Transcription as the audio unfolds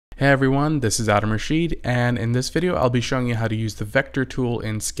Hey everyone, this is Adam Rashid, and in this video I'll be showing you how to use the vector tool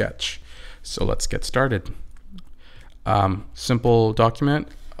in Sketch. So let's get started. Simple document,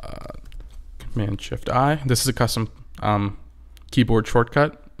 Command-Shift-I. This is a custom keyboard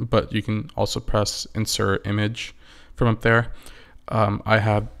shortcut, but you can also press Insert Image from up there. I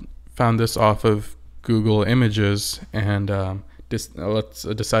have found this off of Google Images, and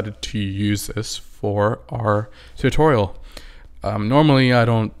decided to use this for our tutorial. Normally, I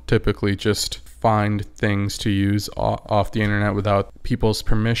don't typically just find things to use off the internet without people's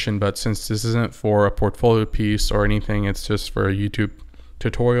permission, but since this isn't for a portfolio piece or anything, it's just for a YouTube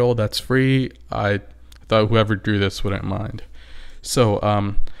tutorial that's free, I thought whoever drew this wouldn't mind.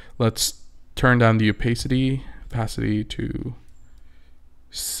 So let's turn down the opacity to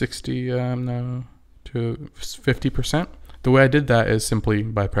 60, no, to 50%. The way I did that is simply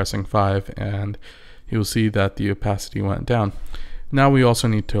by pressing 5, and you'll see that the opacity went down. Now we also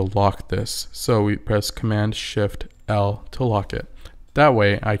need to lock this, so we press Command-Shift-L to lock it. That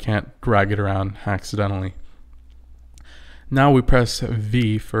way I can't drag it around accidentally. Now we press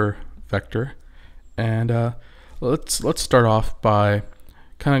V for vector, and let's start off by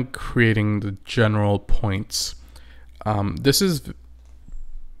kind of creating the general points. This is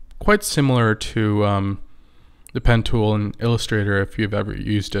quite similar to the pen tool in Illustrator if you've ever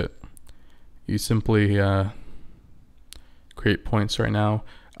used it. You simply create points right now.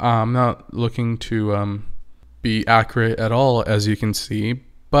 I'm not looking to be accurate at all, as you can see,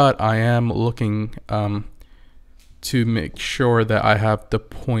 but I am looking to make sure that I have the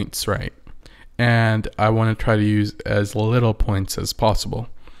points right. And I want to try to use as little points as possible.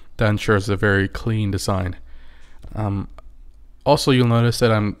 That ensures a very clean design. Also, you'll notice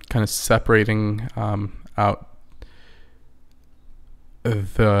that I'm kind of separating out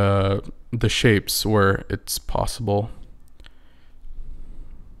the shapes where it's possible.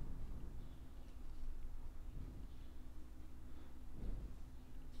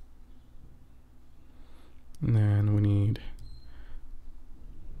 And then we need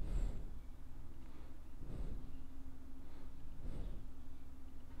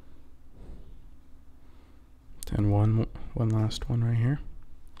one last one right here.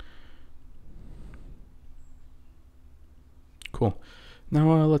 Cool.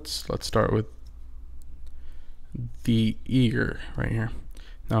 Now let's start with the ear right here.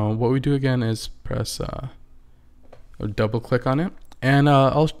 Now what we do again is press double click on it, and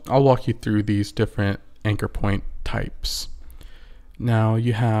I'll walk you through these different anchor point types. Now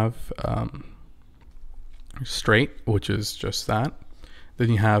you have straight, which is just that. Then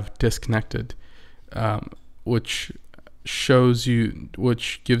you have disconnected, which gives you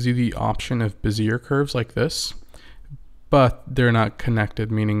the option of Bezier curves like this, but they're not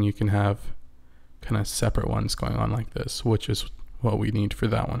connected, meaning you can have kind of separate ones going on like this, which is what we need for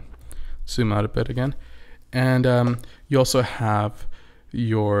that one. Zoom out a bit again. And you also have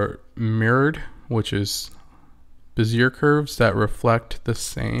your mirrored, which is Bezier curves that reflect the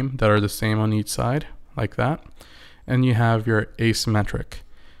same, that are the same on each side, like that. And you have your asymmetric,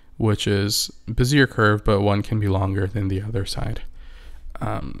 which is Bezier curve, but one can be longer than the other side.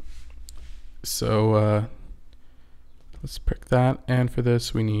 Let's pick that, and for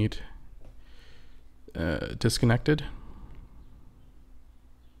this we need disconnected,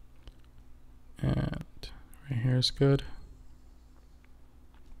 and right here is good.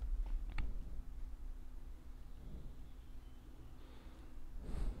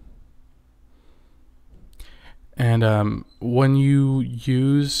 And when you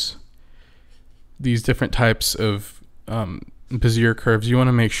use these different types of Bezier curves, you want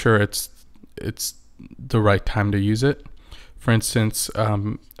to make sure it's the right time to use it. For instance,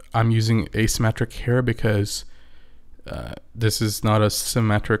 I'm using asymmetric here because this is not a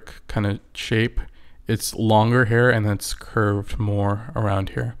symmetric kind of shape. It's longer here and it's curved more around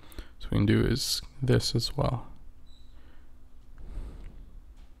here. So what we can do is this as well.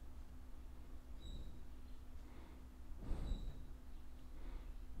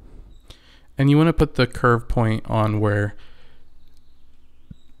 And you want to put the curve point on where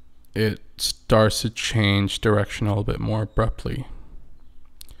it starts to change direction a little bit more abruptly.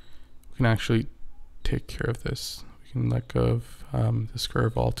 We can actually take care of this. We can let go of this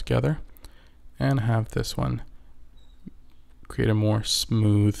curve altogether and have this one create a more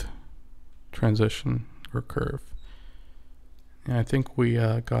smooth transition or curve. And I think we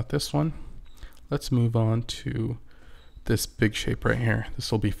got this one. Let's move on to this big shape right here.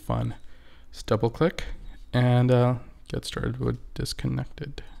 This will be fun. Let's double click and get started with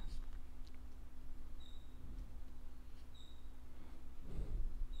disconnected.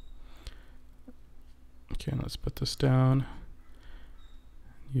 Okay, let's put this down.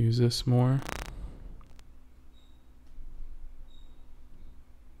 use this more.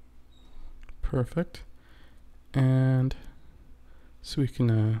 Perfect. And so we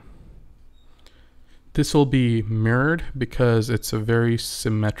can, this will be mirrored because it's a very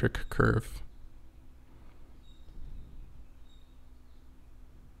symmetric curve.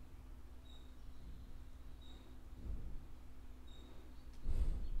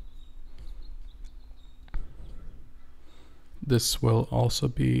 This will also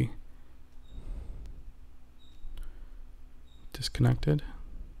be disconnected.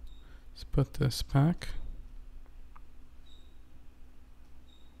 Let's put this back.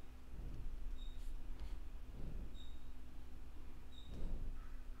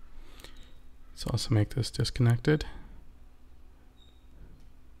 Let's also make this disconnected.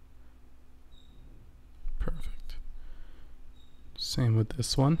 Perfect. Same with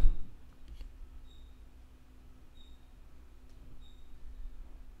this one.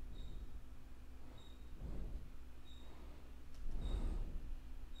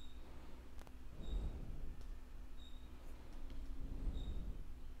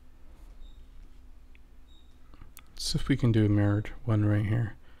 So if we can do a mirrored one right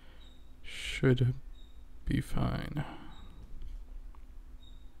here, should be fine.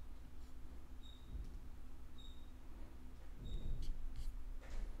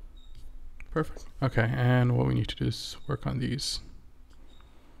 Perfect. Okay, and what we need to do is work on these.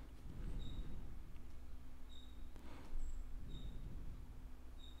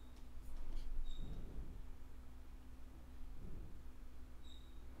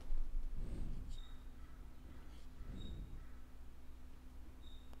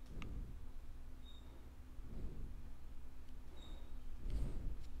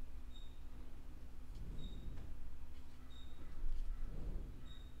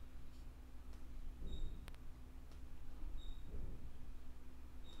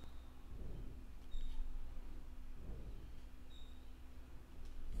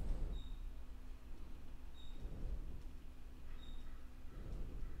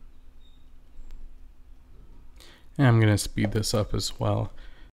 And I'm going to speed this up as well.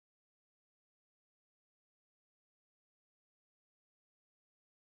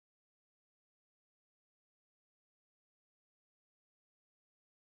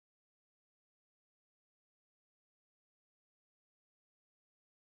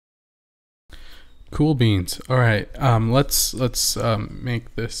 Cool beans. All right, let's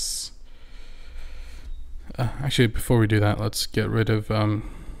make this. Actually, before we do that, let's get rid of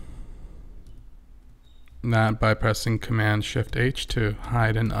that by pressing Command Shift H to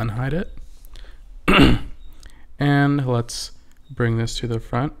hide and unhide it. And let's bring this to the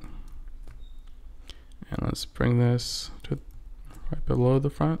front. And let's bring this to right below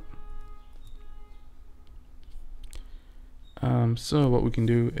the front. So what we can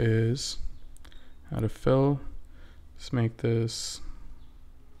do is how to fill. Let's make this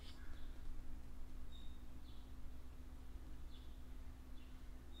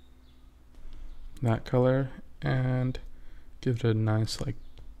that color and give it a nice, like,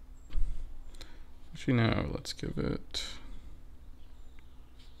 actually no, let's give it,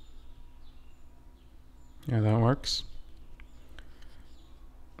 yeah, that works.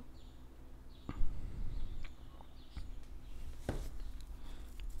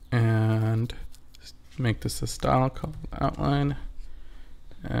 And make this a style called outline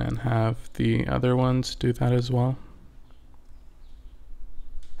and have the other ones do that as well.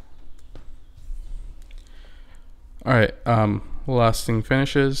 All right, last thing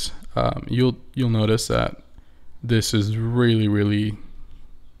finishes. You'll notice that this is really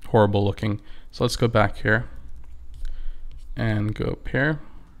horrible looking. So let's go back here and go up here.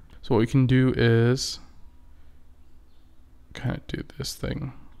 So what we can do is kind of do this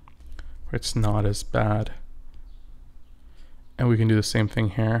thing where it's not as bad. And we can do the same thing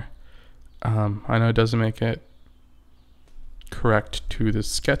here. I know it doesn't make it correct to the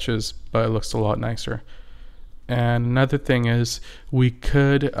sketches, but it looks a lot nicer. And another thing is we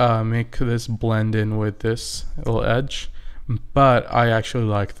could make this blend in with this little edge, but I actually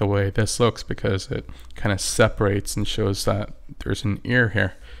like the way this looks because it kind of separates and shows that there's an ear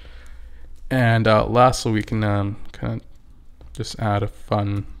here. And lastly, we can kind of just add a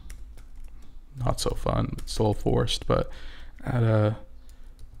fun, not so fun, it's a little forced, but add a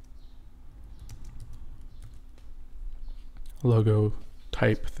logo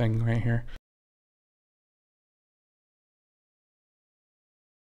type thing right here.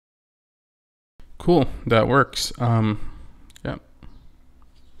 Cool, that works. Yeah.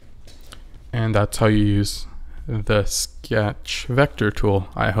 And that's how you use the sketch vector tool.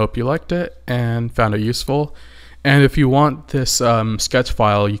 I hope you liked it and found it useful. And if you want this sketch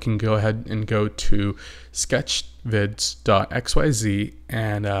file, you can go ahead and go to sketchvids.xyz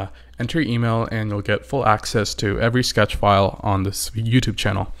and enter your email, and you'll get full access to every sketch file on this YouTube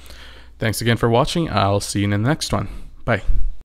channel. Thanks again for watching. I'll see you in the next one. Bye.